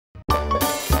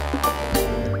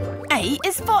A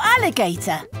is for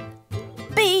alligator.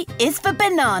 B is for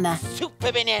banana.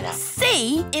 Super banana.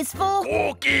 C is for...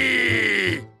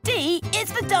 Corky! D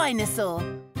is for dinosaur.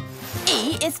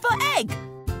 E is for egg.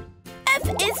 F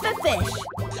is for fish.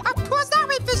 Of course that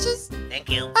way, fishes. Thank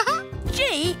you.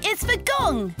 G is for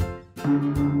gong.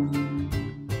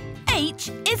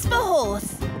 H is for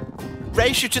horse.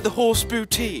 Race you to the horse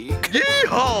boutique.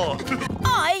 Yeehaw!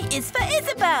 I is for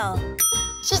Isabel.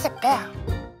 She's a bell.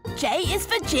 J is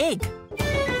for jig.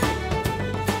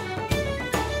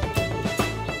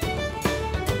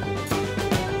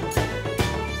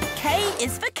 K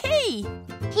is for key.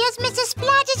 Here's Mrs.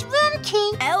 Splodge's room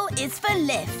key. L is for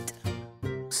lift.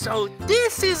 So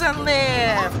this is a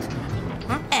lift.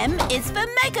 M is for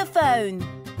megaphone.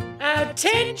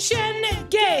 Attention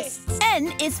guests!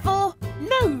 N is for...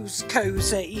 Nose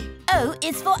cozy. O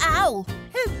is for owl.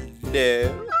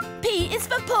 No. P is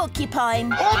for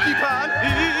porcupine. Porcupine!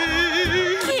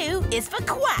 Q is for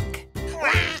quack.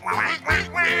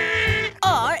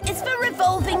 R is for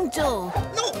revolving door.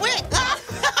 No, wait.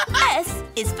 S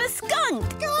is for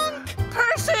skunk.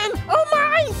 Person! Oh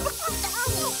my!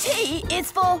 T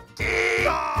is for...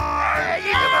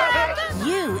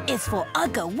 U is for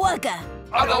ugga wugga.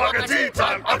 Ugga wugga tea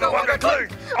time, ugga wugga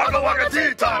clink. Ugga wugga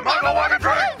tea time, ugga wugga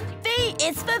drink. V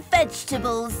is for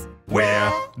vegetables.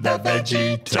 We're the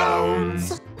Veggie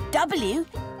Tones. W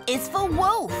is for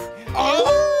wolf.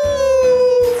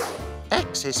 Oh!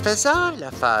 X is for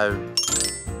xylophone.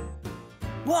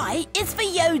 Y is for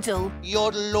yodel.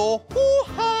 Yodel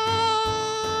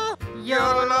hoo-ha!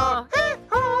 Yodel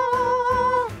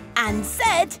hee-haw. And Z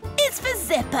is for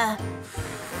zipper.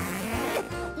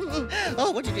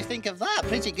 Oh, what did you think of that?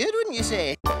 Pretty good, wouldn't you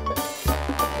say?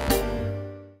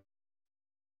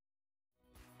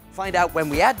 Find out when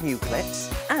we add new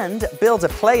clips and build a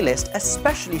playlist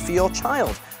especially for your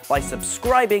child by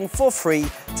subscribing for free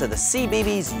to the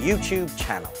CBeebies YouTube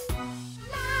channel.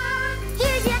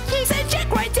 Here's your key. So check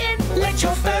right here.